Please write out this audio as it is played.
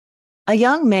A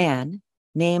young man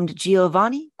named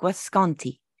Giovanni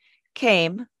Guasconti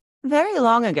came, very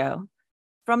long ago,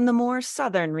 from the more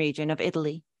southern region of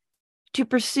Italy to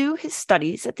pursue his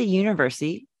studies at the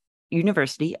University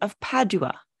of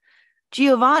Padua.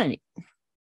 Giovanni,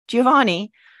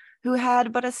 who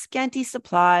had but a scanty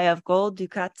supply of gold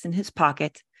ducats in his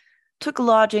pocket, took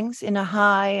lodgings in a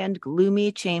high and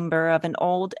gloomy chamber of an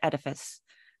old edifice,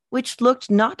 which looked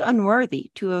not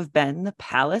unworthy to have been the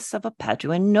palace of a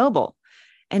Paduan noble,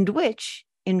 and which,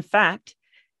 in fact,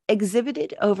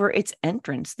 exhibited over its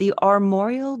entrance the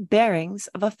armorial bearings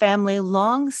of a family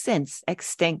long since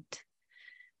extinct.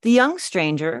 The young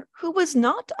stranger, who was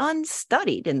not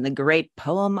unstudied in the great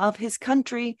poem of his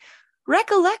country,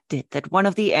 recollected that one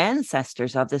of the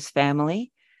ancestors of this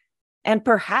family, and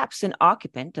perhaps an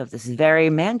occupant of this very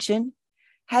mansion,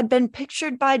 had been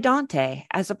pictured by Dante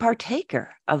as a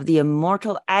partaker of the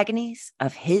immortal agonies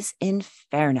of his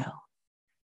Inferno.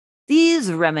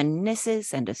 These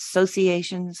reminiscences and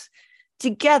associations,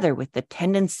 together with the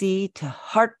tendency to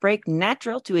heartbreak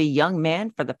natural to a young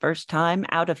man for the first time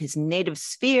out of his native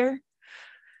sphere,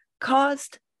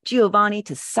 caused Giovanni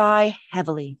to sigh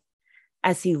heavily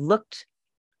as he looked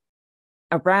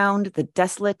around the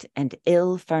desolate and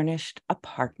ill-furnished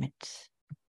apartment.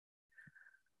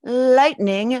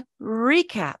 Lightning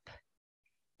recap.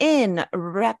 In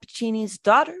Rappaccini's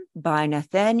Daughter by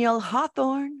Nathaniel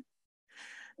Hawthorne,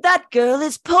 that girl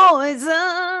is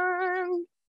poison.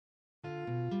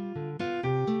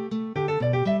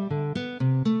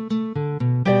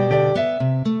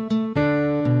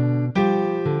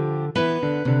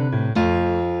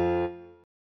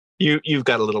 You've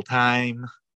got a little time.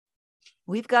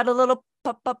 We've got a little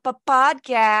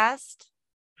podcast.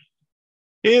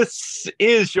 This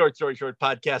is Short Story Short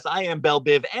Podcast. I am Belle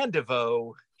Biv and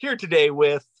DeVoe, here today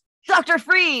with Dr.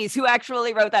 Freeze, who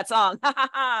actually wrote that song.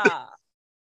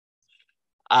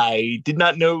 I did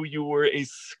not know you were a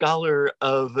scholar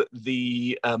of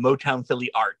the Motown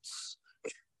Philly arts.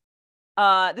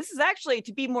 This is actually,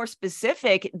 to be more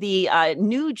specific, the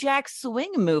New Jack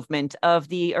Swing movement of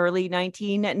the early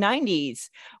 1990s,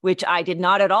 which I did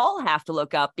not at all have to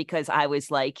look up because I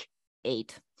was like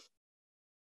 8.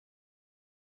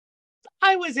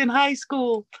 I was in high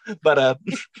school. But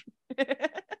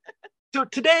so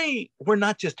today we're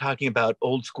not just talking about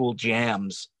old school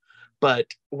jams,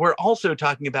 but we're also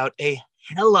talking about a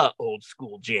hella old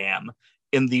school jam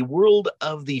in the world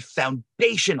of the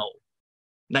foundational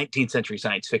 19th century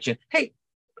science fiction. Hey,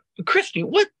 Christy,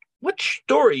 what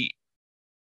story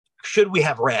should we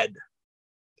have read?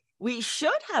 We should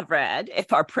have read,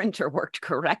 if our printer worked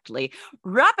correctly,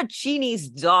 Rappaccini's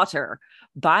Daughter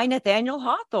by Nathaniel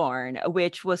Hawthorne,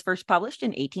 which was first published in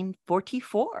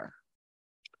 1844.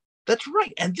 That's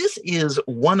right. And this is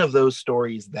one of those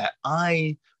stories that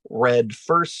I read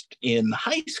first in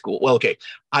high school. Well, okay,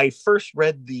 I first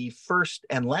read the first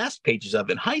and last pages of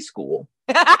in high school.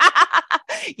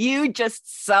 You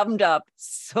just summed up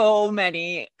so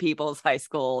many people's high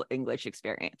school English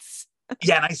experience.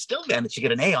 Yeah, and I still managed to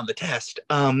get an A on the test.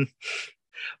 But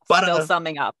still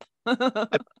summing up. I'm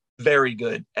very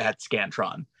good at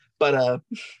Scantron. But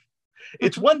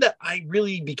it's one that I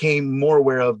really became more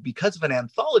aware of because of an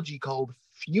anthology called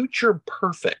Future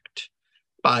Perfect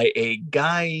by a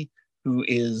guy who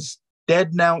is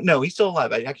dead now. No, he's still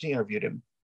alive. I actually interviewed him.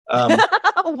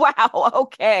 Wow.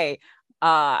 Okay.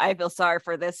 I feel sorry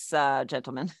for this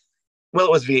gentleman. Well,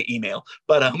 it was via email,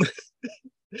 but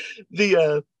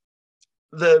the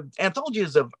anthology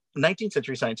is of 19th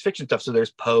century science fiction stuff. So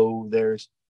there's Poe, there's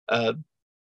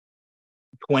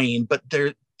Twain, but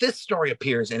this story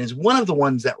appears and is one of the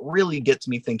ones that really gets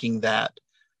me thinking that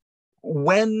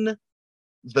when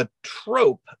the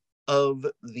trope of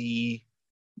the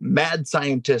mad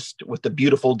scientist with the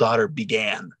beautiful daughter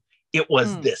began, it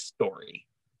was this story.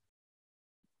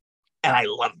 And I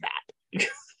love that.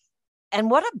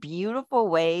 And what a beautiful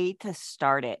way to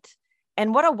start it.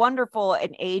 And what a wonderful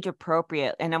and age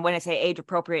appropriate, and when I say age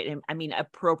appropriate, I mean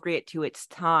appropriate to its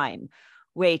time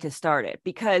way to start it.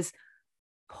 Because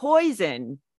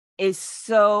poison is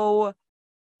so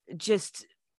just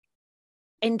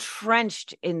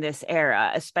entrenched in this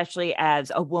era, especially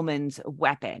as a woman's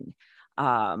weapon.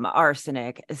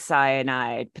 Arsenic,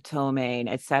 cyanide, potomane,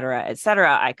 et cetera, et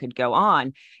cetera. I could go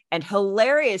on. And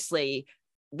hilariously,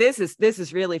 this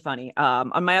is really funny.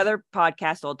 On my other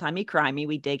podcast, Old Timey Crimey,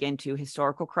 we dig into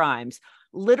historical crimes.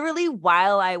 Literally,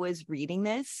 while I was reading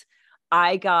this,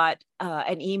 I got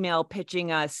an email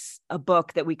pitching us a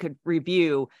book that we could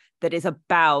review that is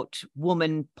about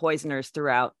woman poisoners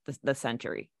throughout the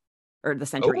century, or the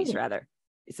centuries, rather.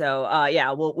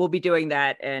 Yeah, we'll be doing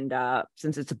that. And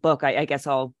since it's a book, I guess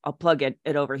I'll plug it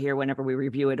over here whenever we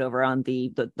review it over on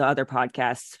the other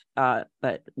podcasts.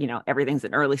 But everything's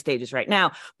in early stages right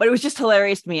now. But it was just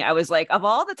hilarious to me. I was like, of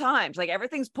all the times, like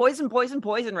everything's poison, poison,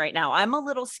 poison right now. I'm a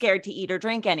little scared to eat or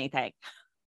drink anything.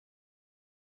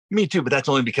 Me too, but that's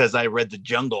only because I read The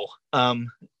Jungle.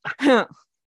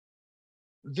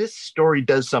 This story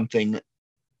does something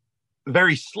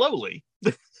very slowly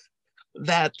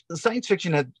that science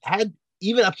fiction had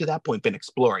even up to that point been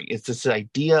exploring. It's this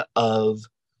idea of,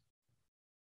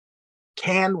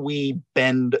 can we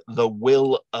bend the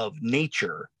will of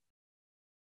nature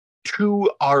to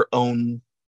our own,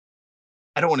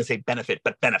 I don't want to say benefit,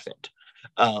 but benefit.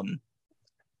 I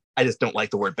just don't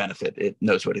like the word benefit. It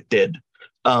knows what it did.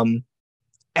 And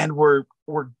we're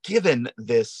given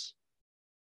this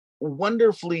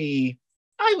wonderfully,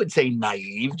 I would say,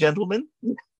 naive gentleman,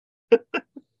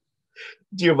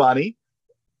 Giovanni,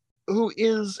 who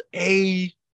is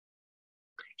he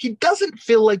doesn't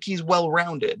feel like he's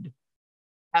well-rounded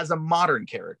as a modern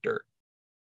character.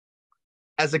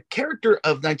 As a character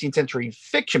of 19th century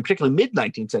fiction, particularly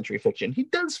mid-19th century fiction, he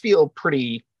does feel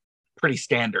pretty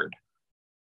standard.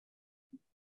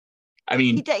 I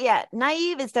mean, yeah,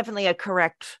 naive is definitely a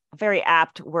correct, very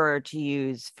apt word to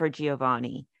use for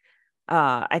Giovanni.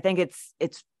 I think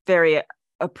it's very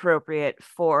appropriate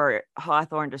for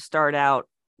Hawthorne to start out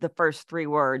the first three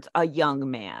words, a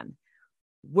young man.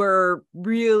 We're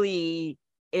really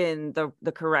in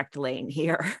the correct lane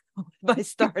here by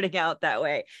starting out that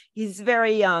way. He's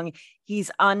very young.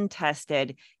 He's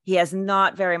untested. He has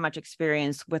not very much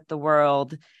experience with the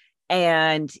world.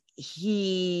 And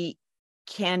he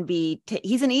can be,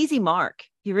 he's an easy mark.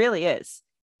 He really is.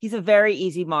 He's a very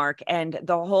easy mark. And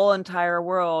the whole entire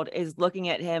world is looking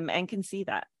at him and can see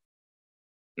that.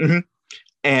 Mm-hmm.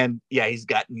 And yeah, he's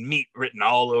got meat written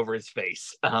all over his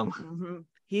face.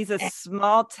 He's a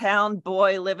small town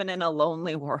boy living in a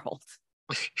lonely world.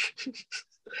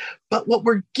 But what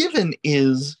we're given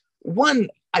is, one,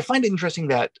 I find it interesting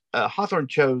that Hawthorne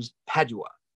chose Padua.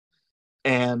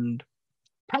 And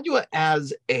Padua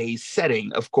as a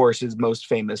setting, of course, is most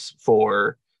famous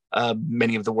for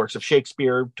many of the works of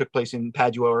Shakespeare took place in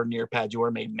Padua or near Padua,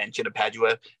 or made mention of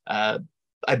Padua.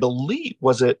 I believe,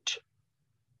 was it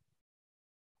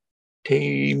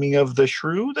Taming of the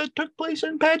Shrew that took place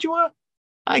in Padua?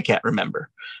 I can't remember.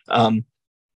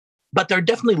 But there are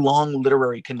definitely long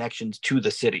literary connections to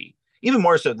the city, even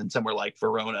more so than somewhere like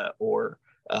Verona or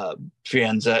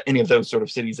Firenze, any of those sort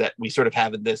of cities that we sort of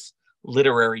have in this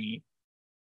literary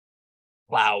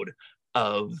cloud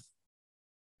of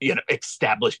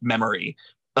established memory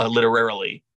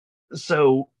literarily.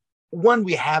 So one,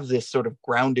 we have this sort of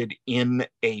grounded in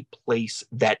a place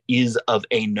that is of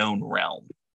a known realm.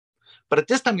 But at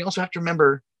this time, you also have to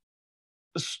remember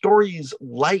stories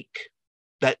like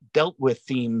that dealt with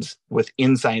themes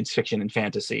within science fiction and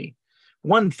fantasy.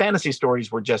 One, fantasy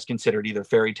stories were just considered either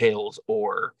fairy tales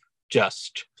or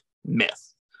just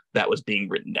myth that was being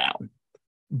written down.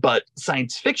 But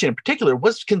science fiction in particular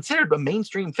was considered a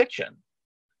mainstream fiction.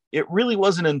 It really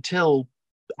wasn't until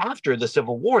after the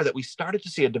Civil War that we started to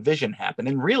see a division happen,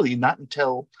 and really not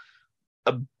until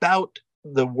about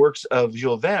the works of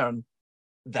Jules Verne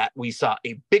that we saw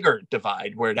a bigger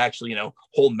divide where it actually,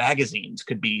 whole magazines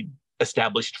could be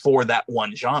established for that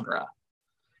one genre.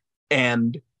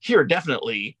 And here,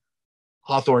 definitely,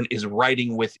 Hawthorne is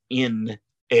writing within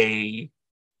a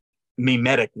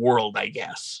mimetic world, I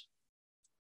guess.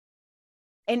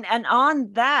 And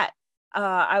on that,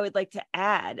 I would like to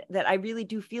add that I really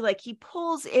do feel like he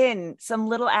pulls in some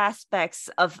little aspects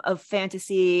of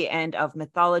fantasy and of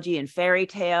mythology and fairy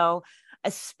tale,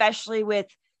 especially with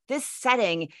this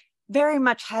setting very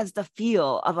much has the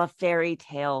feel of a fairy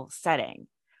tale setting.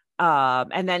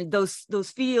 And then those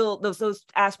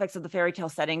aspects of the fairy tale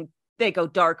setting, they go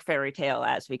dark fairy tale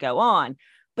as we go on.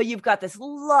 But you've got this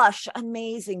lush,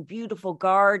 amazing, beautiful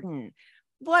garden.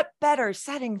 What better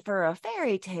setting for a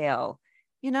fairy tale?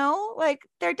 Like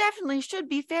there definitely should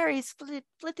be fairies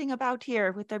flitting about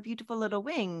here with their beautiful little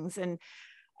wings. And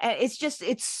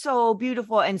it's so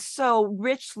beautiful and so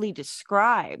richly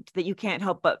described that you can't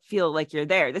help but feel like you're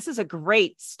there. This is a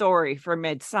great story for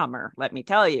midsummer, let me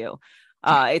tell you.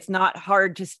 It's not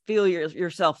hard to feel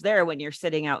yourself there when you're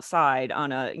sitting outside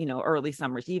on a early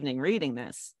summer's evening reading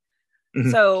this.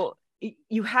 Mm-hmm. So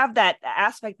you have that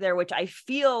aspect there, which I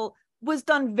feel was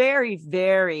done very,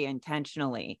 very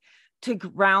intentionally to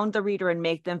ground the reader and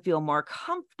make them feel more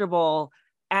comfortable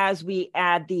as we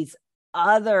add these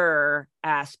other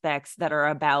aspects that are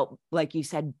about, like you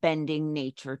said, bending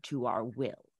nature to our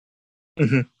will.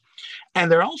 Mm-hmm.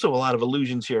 And there are also a lot of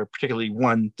allusions here, particularly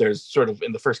one, there's sort of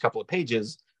in the first couple of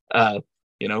pages,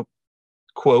 you know,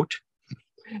 quote,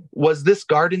 "Was this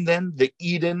garden then the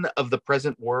Eden of the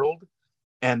present world?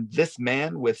 And this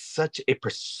man with such a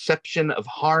perception of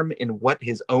harm in what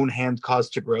his own hand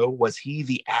caused to grow, was he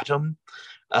the atom?"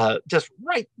 Just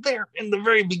right there in the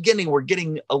very beginning, we're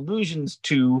getting allusions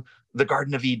to the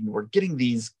Garden of Eden. We're getting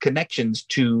these connections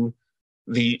to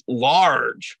the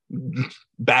large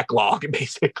backlog,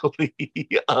 basically,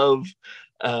 of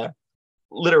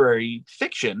literary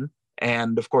fiction,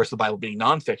 and of course, the Bible being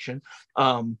nonfiction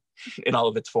in all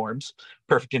of its forms,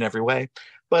 perfect in every way.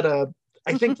 But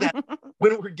I think that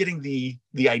when we're getting the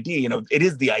idea, you know, it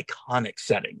is the iconic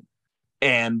setting,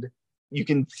 and you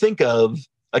can think of,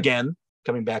 again,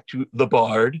 coming back to the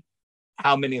Bard,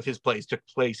 how many of his plays took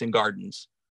place in gardens.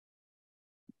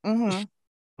 Mm-hmm.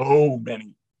 So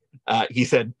many. He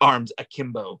said arms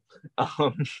akimbo.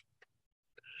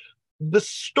 The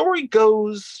story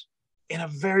goes in a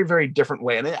very, very different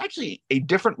way, and actually a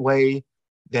different way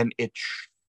than it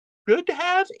should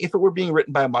have if it were being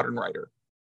written by a modern writer.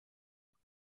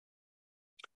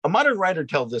 A modern writer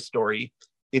tells this story.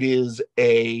 It is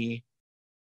a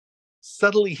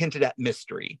subtly hinted at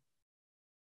mystery.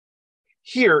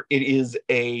 Here it is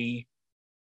I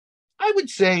would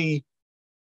say,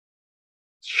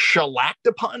 shellacked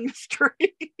upon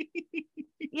mystery.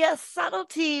 Yes,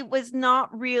 subtlety was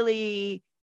not really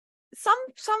some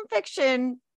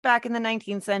fiction back in the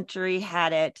 19th century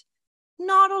had it.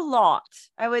 Not a lot.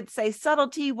 I would say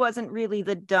subtlety wasn't really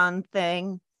the done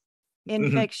thing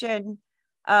in fiction.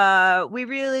 We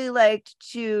really liked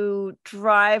to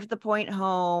drive the point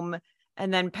home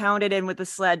and then pound it in with a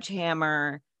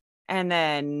sledgehammer, and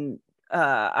then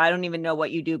I don't even know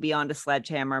what you do beyond a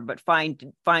sledgehammer, but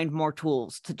find more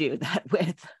tools to do that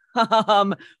with.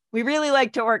 We really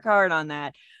like to work hard on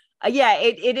that. Yeah,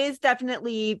 it is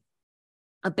definitely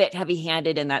a bit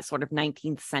heavy-handed in that sort of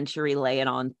 19th century lay it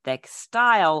on thick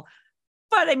style.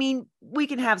 But I mean, we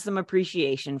can have some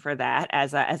appreciation for that,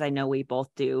 as I know we both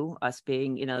do, us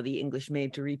being, you know, the English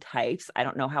made-to-read types. I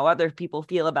don't know how other people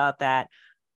feel about that,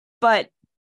 but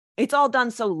it's all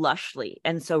done so lushly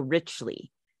and so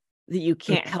richly that you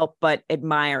can't help but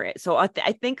admire it. So I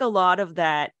think a lot of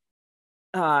that,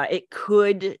 it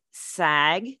could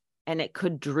sag and it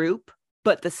could droop,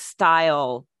 but the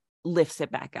style lifts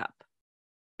it back up.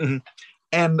 Mm-hmm.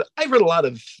 And I read a lot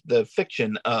of the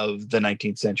fiction of the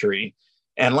 19th century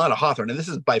and a lot of Hawthorne. And this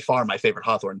is by far my favorite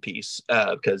Hawthorne piece,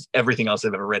 because everything else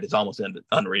I've ever read is almost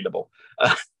unreadable.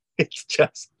 It's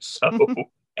just so,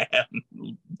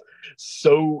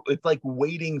 so it's like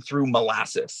wading through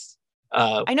molasses.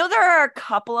 I know there are a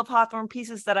couple of Hawthorne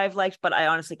pieces that I've liked, but I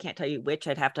honestly can't tell you which.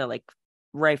 I'd have to like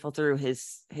rifle through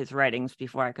his writings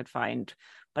before I could find.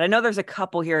 But I know there's a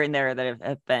couple here and there that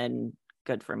have been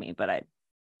good for me, but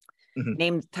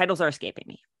name titles are escaping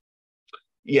me.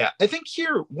 Yeah, I think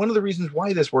here one of the reasons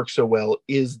why this works so well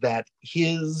is that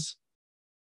his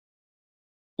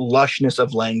lushness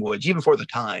of language, even for the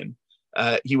time,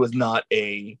 he was not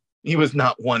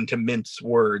one to mince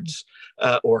words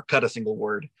or cut a single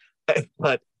word,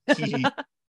 but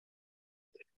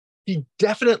he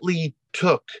definitely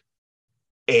took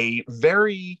a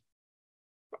very,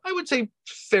 I would say,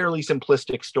 fairly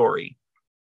simplistic story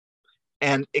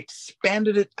and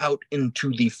expanded it out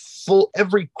into the full,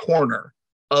 every corner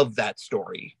of that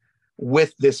story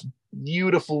with this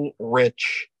beautiful,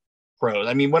 rich prose.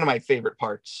 I mean, one of my favorite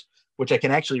parts, which I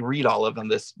can actually read all of on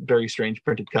this very strange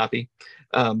printed copy.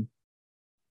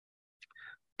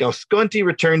 Gasconti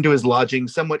returned to his lodging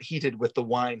somewhat heated with the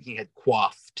wine he had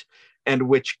quaffed, and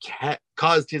which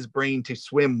caused his brain to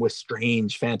swim with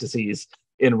strange fantasies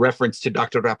in reference to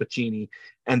Dr. Rappaccini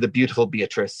and the beautiful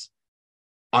Beatrice.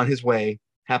 On his way,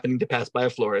 happening to pass by a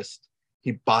florist,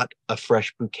 he bought a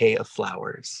fresh bouquet of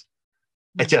flowers.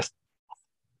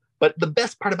 But the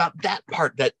best part about that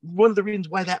part, that one of the reasons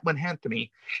why that one happened to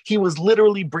me, he was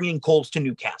literally bringing coals to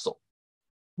Newcastle.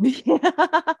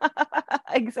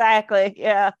 Exactly.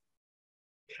 Yeah.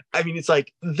 I mean, it's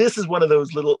like, this is one of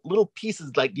those little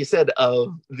pieces, like you said,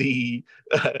 of the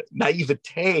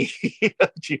naivete of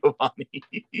Giovanni.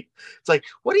 It's like,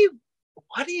 what do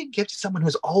you give to someone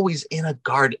who's always in a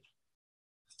garden?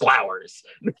 Flowers.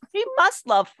 He must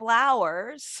love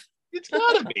flowers. It's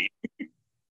gotta be.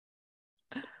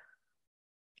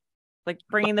 Like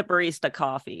bringing the barista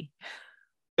coffee.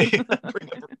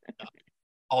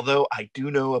 Although I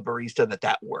do know a barista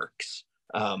that works.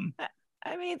 I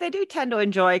mean, they do tend to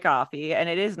enjoy coffee, and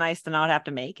it is nice to not have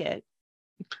to make it.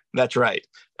 That's right.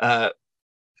 Yeah,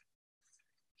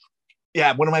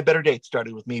 one of my better dates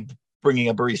started with me bringing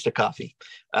a barista coffee.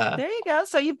 There you go.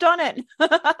 So you've done it.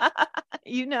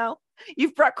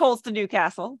 You've brought coals to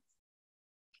Newcastle.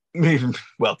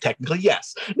 Well, technically,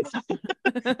 yes.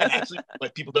 And actually,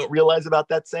 what people don't realize about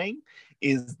that saying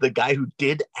is the guy who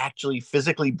did actually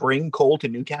physically bring coal to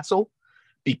Newcastle,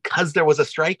 because there was a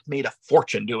strike, made a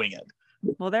fortune doing it.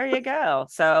 Well, there you go.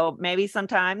 So maybe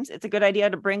sometimes it's a good idea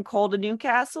to bring coal to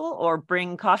Newcastle or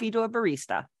bring coffee to a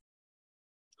barista.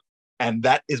 And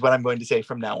that is what I'm going to say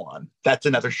from now on. That's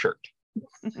another shirt.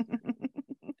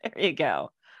 There you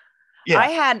go. Yeah. I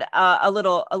had a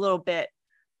little bit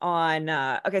on.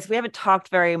 Okay, so we haven't talked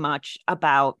very much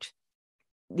about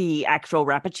the actual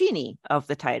Rappaccini of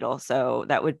the title. So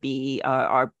that would be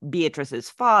our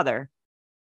Beatrice's father.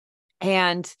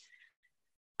 And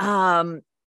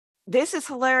this is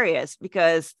hilarious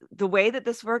because the way that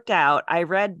this worked out, I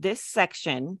read this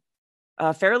section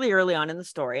fairly early on in the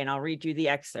story, and I'll read you the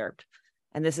excerpt.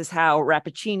 And this is how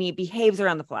Rappaccini behaves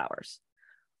around the flowers.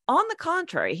 On the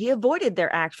contrary, he avoided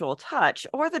their actual touch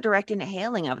or the direct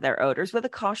inhaling of their odors with a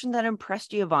caution that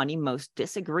impressed Giovanni most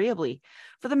disagreeably,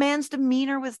 for the man's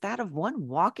demeanor was that of one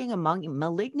walking among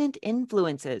malignant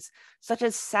influences, such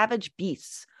as savage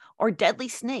beasts, or deadly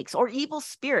snakes, or evil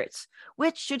spirits,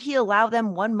 which, should he allow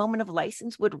them one moment of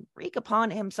license, would wreak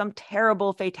upon him some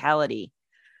terrible fatality.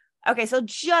 Okay, so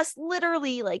just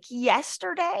literally like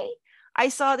yesterday, I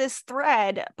saw this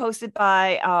thread posted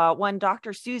by one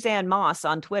Dr. Suzanne Moss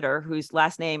on Twitter, whose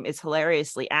last name is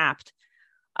hilariously apt.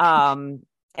 And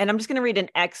I'm just going to read an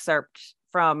excerpt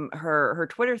from her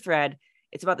Twitter thread.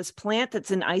 It's about this plant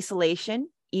that's in isolation,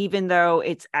 even though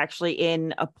it's actually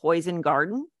in a poison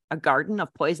garden, a garden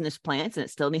of poisonous plants, and it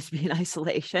still needs to be in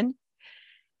isolation.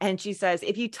 And she says,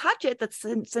 if you touch it,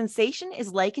 the sensation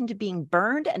is likened to being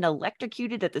burned and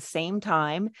electrocuted at the same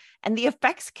time, and the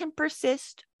effects can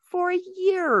persist for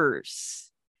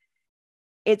years.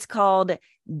 It's called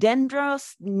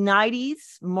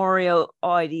Dendrosnides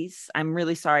morioides. I'm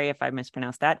really sorry if I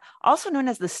mispronounced that. Also known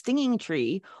as the stinging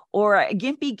tree or a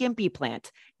gimpy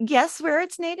plant. Guess where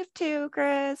it's native to,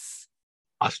 Chris?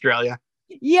 Australia.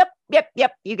 Yep.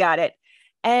 You got it.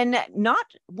 And not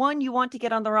one you want to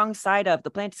get on the wrong side of.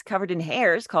 The plant is covered in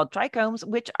hairs called trichomes,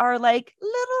 which are like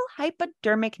little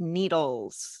hypodermic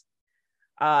needles.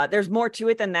 There's more to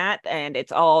it than that, and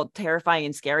it's all terrifying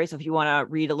and scary. So if you want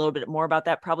to read a little bit more about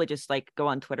that, probably just like go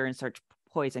on Twitter and search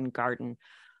poison garden.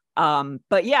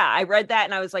 But yeah, I read that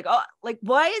and I was like, oh, like,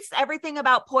 why is everything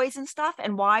about poison stuff?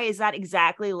 And why is that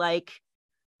exactly like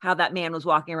how that man was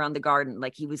walking around the garden?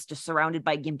 Like he was just surrounded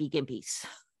by gimpies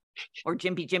or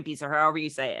jimpies or however you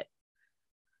say it.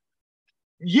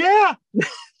 Yeah.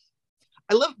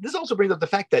 I love this. Also brings up the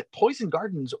fact that poison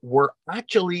gardens were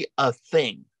actually a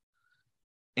thing.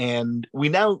 And we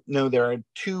now know there are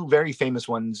two very famous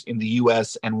ones in the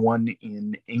US and one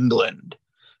in England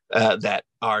that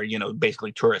are,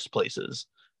 basically tourist places.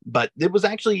 But it was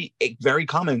actually very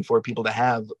common for people to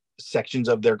have sections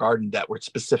of their garden that were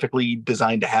specifically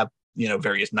designed to have,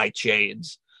 various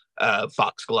nightshades,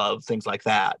 foxglove, things like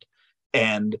that.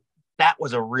 And that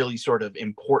was a really sort of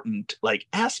important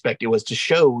aspect. It was to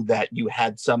show that you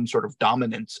had some sort of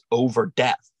dominance over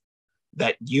death,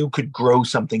 that you could grow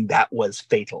something that was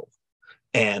fatal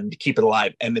and keep it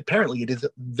alive. And apparently it is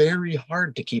very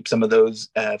hard to keep some of those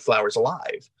flowers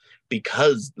alive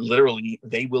because literally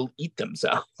they will eat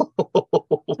themselves.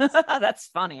 That's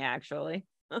funny, actually.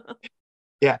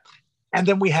 Yeah. And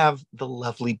then we have the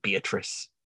lovely Beatrice.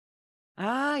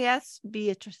 Ah, yes,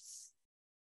 Beatrice.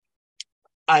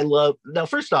 Now,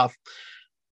 first off,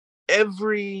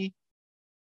 every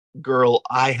girl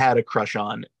I had a crush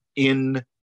on in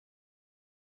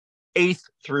 8th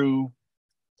through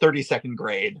 32nd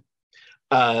grade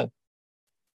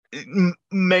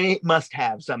must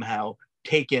have somehow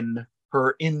taken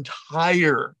her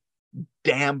entire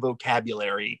damn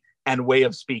vocabulary and way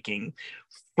of speaking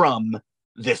from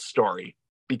this story,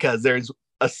 because there's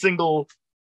a single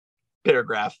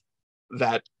paragraph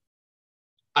that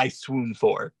I swoon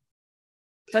for.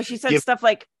 So she said stuff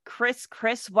like, Chris,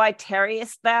 why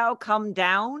tarriest thou? Come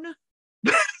down.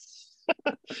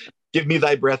 Give me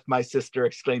thy breath, my sister,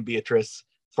 exclaimed Beatrice,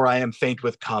 for I am faint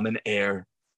with common air.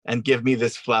 And give me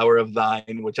this flower of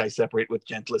thine, which I separate with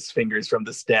gentlest fingers from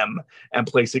the stem, and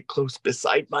place it close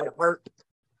beside my heart.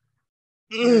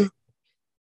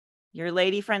 Your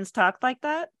lady friends talk like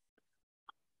that?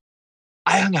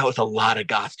 I hung out with a lot of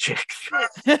goth chicks.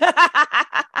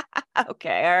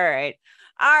 Okay,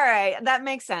 all right. That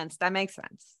makes sense.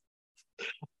 This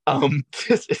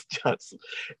is just,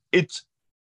 it's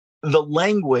the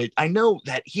language. I know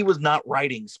that he was not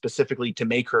writing specifically to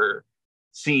make her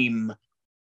seem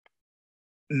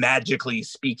magically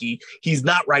speaky. He's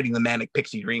not writing the manic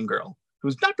pixie dream girl,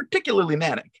 who's not particularly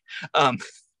manic.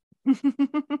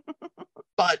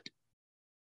 But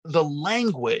the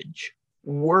language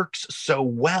works so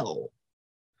well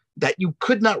that you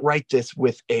could not write this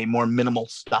with a more minimal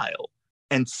style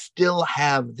and still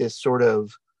have this sort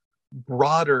of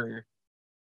broader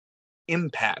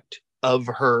impact of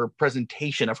her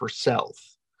presentation of herself.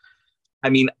 I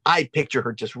mean, I picture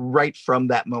her just right from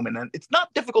that moment. And it's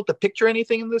not difficult to picture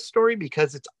anything in this story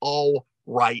because it's all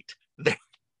right there.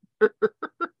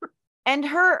 And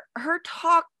her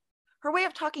talk, her way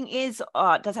of talking is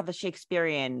does have a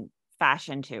Shakespearean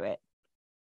fashion to it.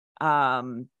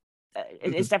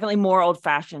 It's definitely more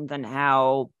old-fashioned than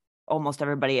how almost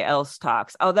everybody else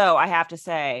talks. Although I have to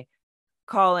say,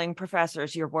 calling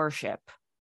professors your worship,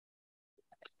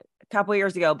 a couple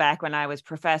years ago, back when I was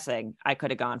professing, I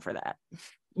could have gone for that.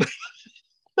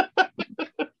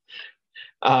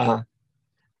 I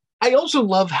also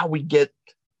love how we get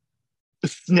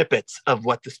snippets of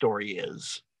what the story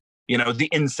is. You know, the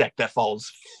insect that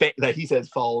falls, that he says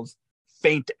falls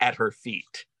faint at her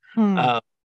feet.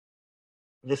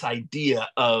 This idea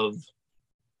of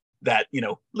that, you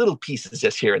know, little pieces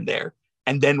just here and there,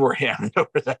 and then we're hammered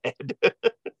over the head.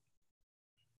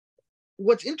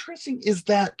 What's interesting is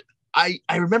that I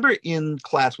remember in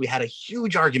class we had a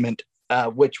huge argument,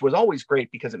 which was always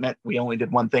great because it meant we only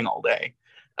did one thing all day,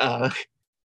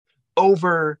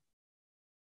 over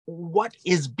what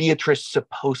is Beatrice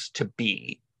supposed to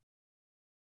be?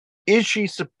 Is she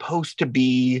supposed to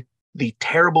be the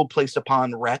terrible placed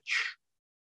upon wretch,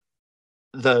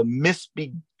 the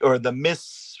misshaped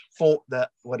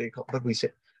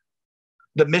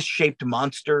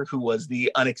monster who was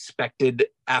the unexpected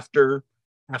after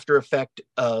effect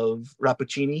of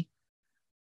Rappaccini?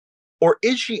 Or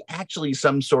is she actually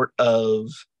some sort of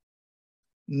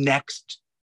next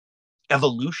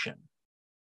evolution?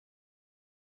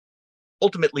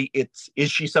 Ultimately,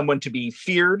 is she someone to be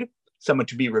feared, someone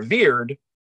to be revered,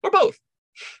 or both?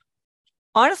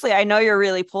 Honestly, I know you're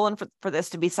really pulling for this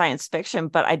to be science fiction,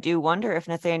 but I do wonder if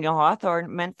Nathaniel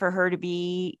Hawthorne meant for her to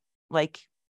be like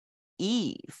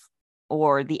Eve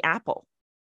or the apple.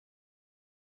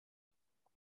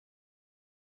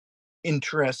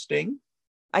 Interesting.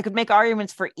 I could make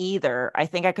arguments for either. I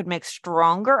think I could make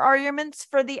stronger arguments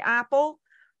for the apple,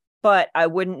 but I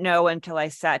wouldn't know until I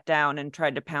sat down and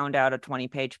tried to pound out a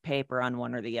 20-page paper on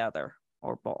one or the other,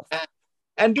 or both.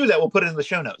 And do that. We'll put it in the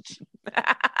show notes.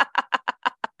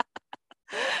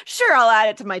 Sure, I'll add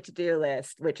it to my to-do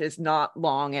list, which is not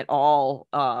long at all,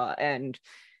 and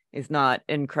is not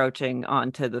encroaching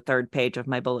onto the third page of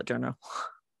my bullet journal.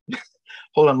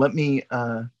 Hold on, let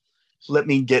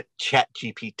me get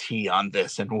ChatGPT on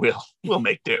this, and we'll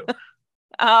make do.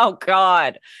 Oh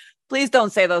God, please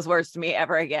don't say those words to me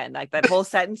ever again. Like that whole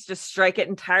sentence, just strike it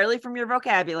entirely from your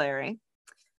vocabulary.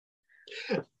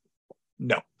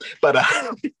 No, but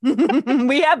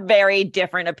we have very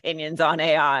different opinions on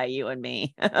AI, you and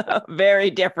me. Very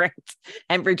different,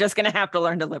 and we're just going to have to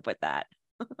learn to live with that.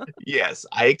 Yes,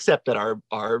 I accept that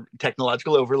our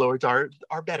technological overlords are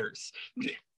betters.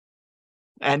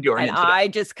 And you're an infidel. I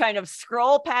just kind of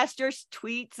scroll past your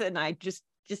tweets, and I just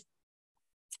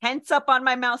tense up on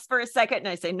my mouse for a second, and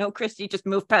I say, "No, Christy, just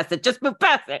move past it. Just move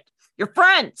past it. You're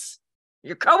friends.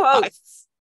 You're co-hosts."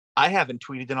 I haven't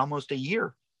tweeted in almost a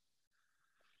year.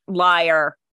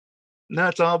 Liar. No,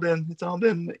 it's all been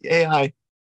AI.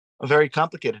 A very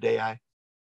complicated AI.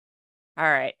 All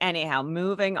right. Anyhow,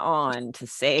 moving on to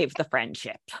save the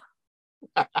friendship.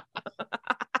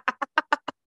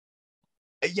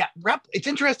 Yeah, it's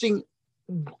interesting.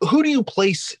 Who do you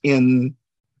place in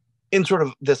sort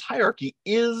of this hierarchy?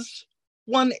 Is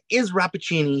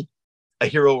Rappaccini a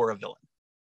hero or a villain?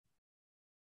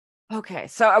 Okay,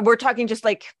 so we're talking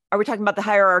are we talking about the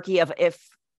hierarchy of if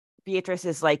Beatrice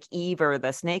is like Eve or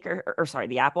the snake, or sorry,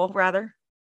 the apple rather?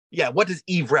 Yeah, what does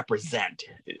Eve represent,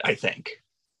 I think?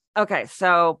 Okay,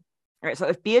 so all right, so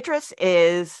if Beatrice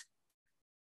is,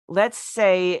 let's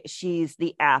say she's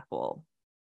the apple,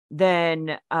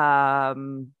 then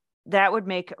that would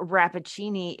make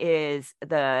Rappaccini is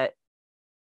the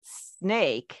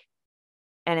snake,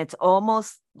 and it's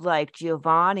almost like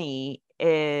Giovanni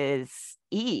is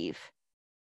Eve,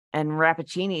 and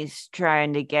Rappaccini's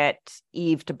trying to get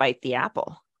Eve to bite the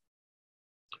apple.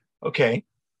 Okay.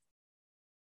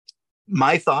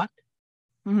 My thought.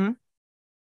 Mm-hmm.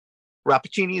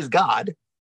 Rappaccini is God.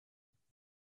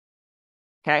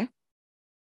 Okay.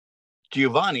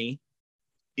 Giovanni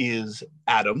is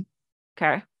Adam.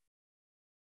 Okay.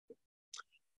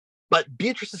 But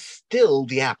Beatrice is still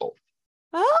the apple.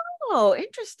 Oh,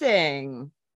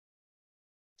 interesting.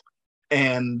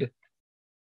 And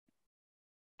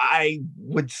I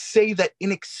would say that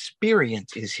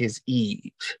inexperience is his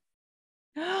Eve.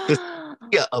 This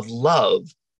idea of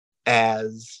love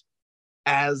as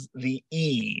the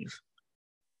Eve,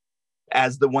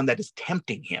 as the one that is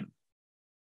tempting him.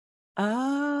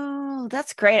 Oh,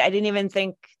 that's great. I didn't even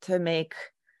think to make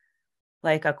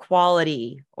like a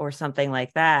quality or something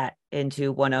like that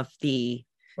into one of the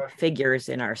figures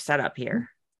in our setup here.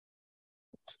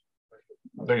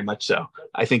 Very much so.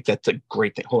 I think that's a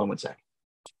great thing. Hold on one sec.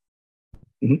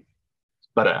 Mm-hmm.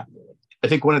 But I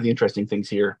think one of the interesting things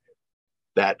here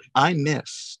that I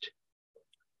missed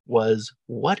was,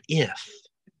 what if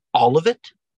all of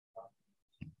it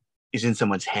is in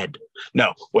someone's head?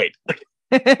 No, wait.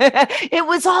 It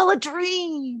was all a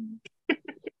dream.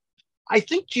 I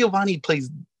think Giovanni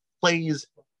plays is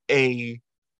the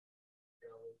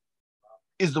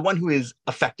one who is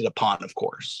affected upon, of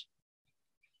course.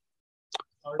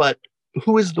 But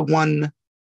who is the one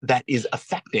that is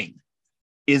affecting?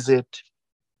 Is it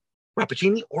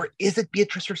Rappaccini or is it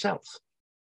Beatrice herself?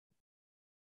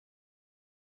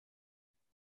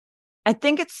 I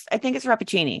think it's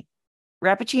Rappaccini.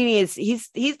 Rappaccini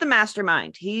he's the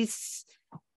mastermind. He's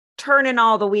turning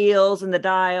all the wheels and the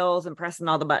dials and pressing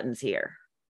all the buttons here.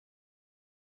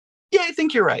 Yeah, I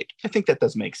think you're right. I think that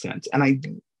does make sense. And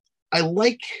I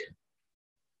like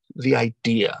the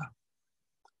idea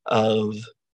of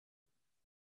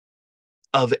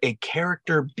a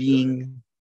character being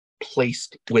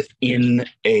placed within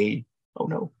a, oh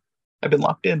no, I've been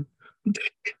locked in.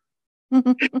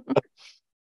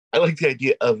 I like the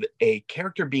idea of a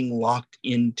character being locked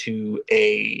into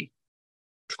a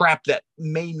trap that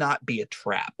may not be a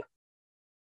trap.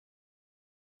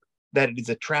 That it is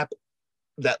a trap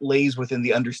that lays within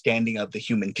the understanding of the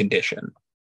human condition.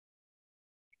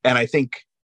 And I think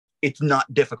it's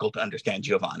not difficult to understand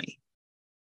Giovanni.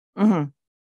 Mm-hmm.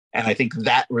 And I think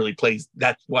that really plays,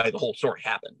 that's why the whole story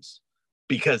happens.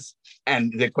 Because,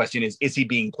 and the question is he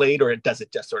being played or does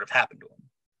it just sort of happen to him?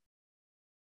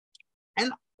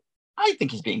 And I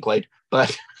think he's being played,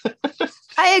 but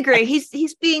I agree.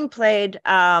 He's being played.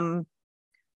 But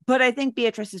I think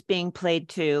Beatrice is being played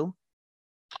too.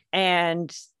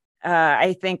 And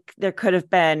I think there could have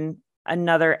been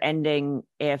another ending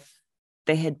if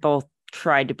they had both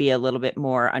tried to be a little bit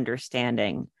more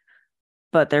understanding.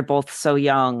 But they're both so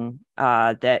young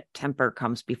that temper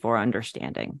comes before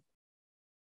understanding.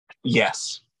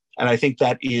 Yes. And I think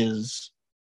that is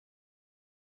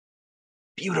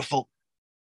beautiful.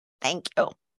 Thank you.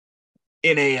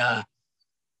 In a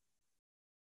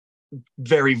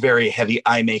very, very heavy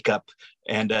eye makeup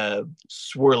and a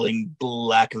swirling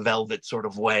black velvet sort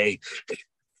of way.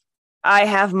 I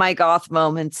have my goth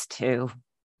moments too,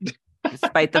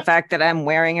 despite the fact that I'm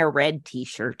wearing a red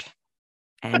t-shirt.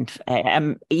 And I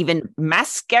am even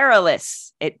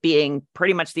mascara-less, it being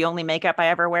pretty much the only makeup I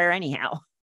ever wear anyhow.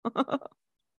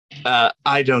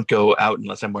 I don't go out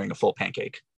unless I'm wearing a full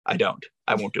pancake. I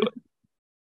won't do it.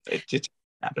 It just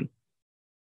happen.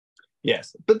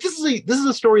 Yes, but this is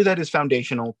a story that is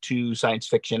foundational to science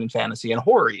fiction and fantasy and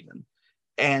horror even,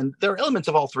 and there are elements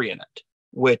of all three in it,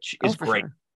 which is great.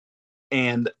 Sure.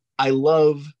 And I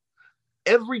love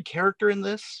every character in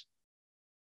this.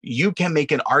 You can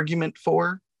make an argument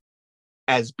for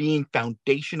as being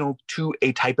foundational to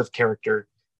a type of character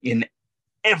in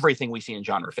everything we see in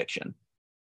genre fiction.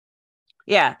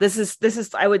 Yeah, this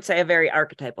is I would say a very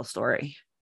archetypal story.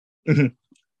 Mm-hmm.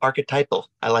 Archetypal.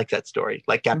 I like that story.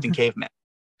 Like Captain Caveman.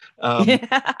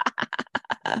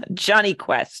 Johnny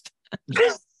Quest.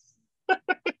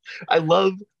 I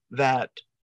love that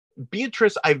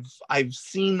Beatrice. I've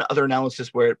seen other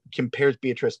analysis where it compares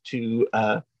Beatrice to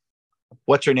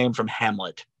what's her name from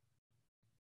Hamlet?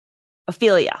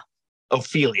 Ophelia.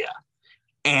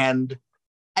 And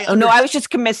I was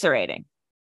just commiserating.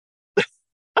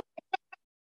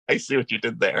 I see what you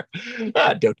did there.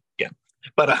 Don't again.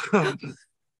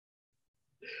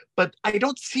 But I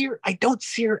don't see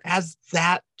her as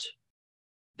that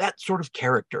sort of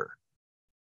character.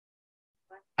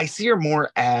 I see her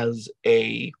more as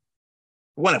a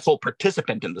full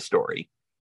participant in the story.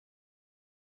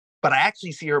 But I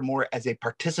actually see her more as a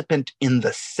participant in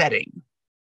the setting.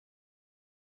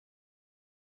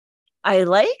 I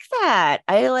like that.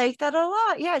 I like that a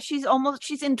lot. Yeah, she's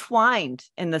entwined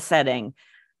in the setting.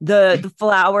 The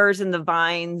flowers and the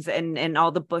vines and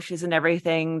all the bushes and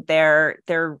everything, they're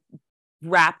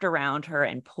wrapped around her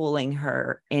and pulling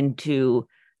her into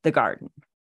the garden.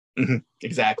 Mm-hmm,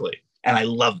 exactly. And I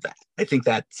love that. I think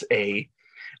I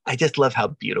just love how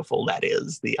beautiful that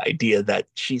is. The idea that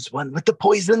she's one with the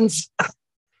poisons.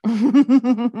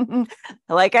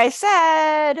 Like I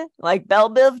said, like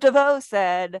Belle Biv DeVoe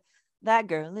said, That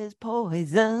girl is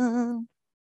poison.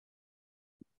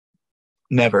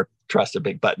 Never trust a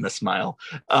big butt and a smile.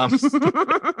 I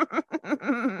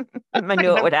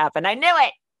knew it would happen. I knew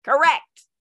it. Correct.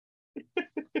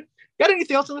 Got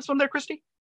anything else on this one there, Christy?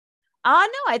 No,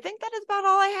 I think that is about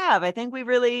all I have. I think we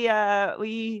really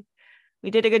we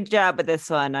did a good job with this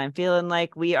one. I'm feeling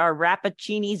like we are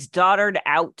Rappaccini's daughtered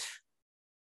out.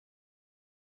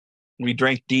 We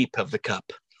drank deep of the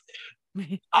cup.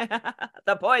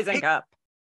 The poison cup.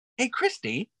 Hey,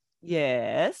 Christy.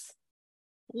 Yes.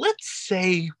 Let's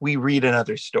say we read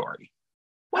another story.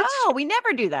 We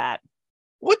never do that.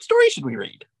 What story should we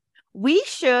read? We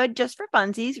should, just for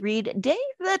funsies, read Dave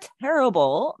the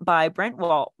Terrible by Brent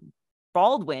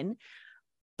Baldwin,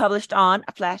 published on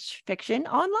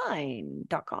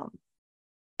flashfictiononline.com.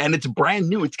 And it's brand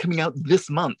new. It's coming out this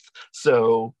month.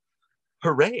 So,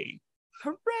 hooray.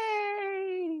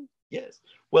 Hooray! Yes.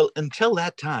 Well, until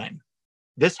that time,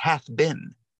 this hath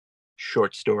been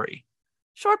Short Story.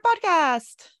 Short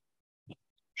podcast.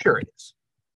 Sure it is.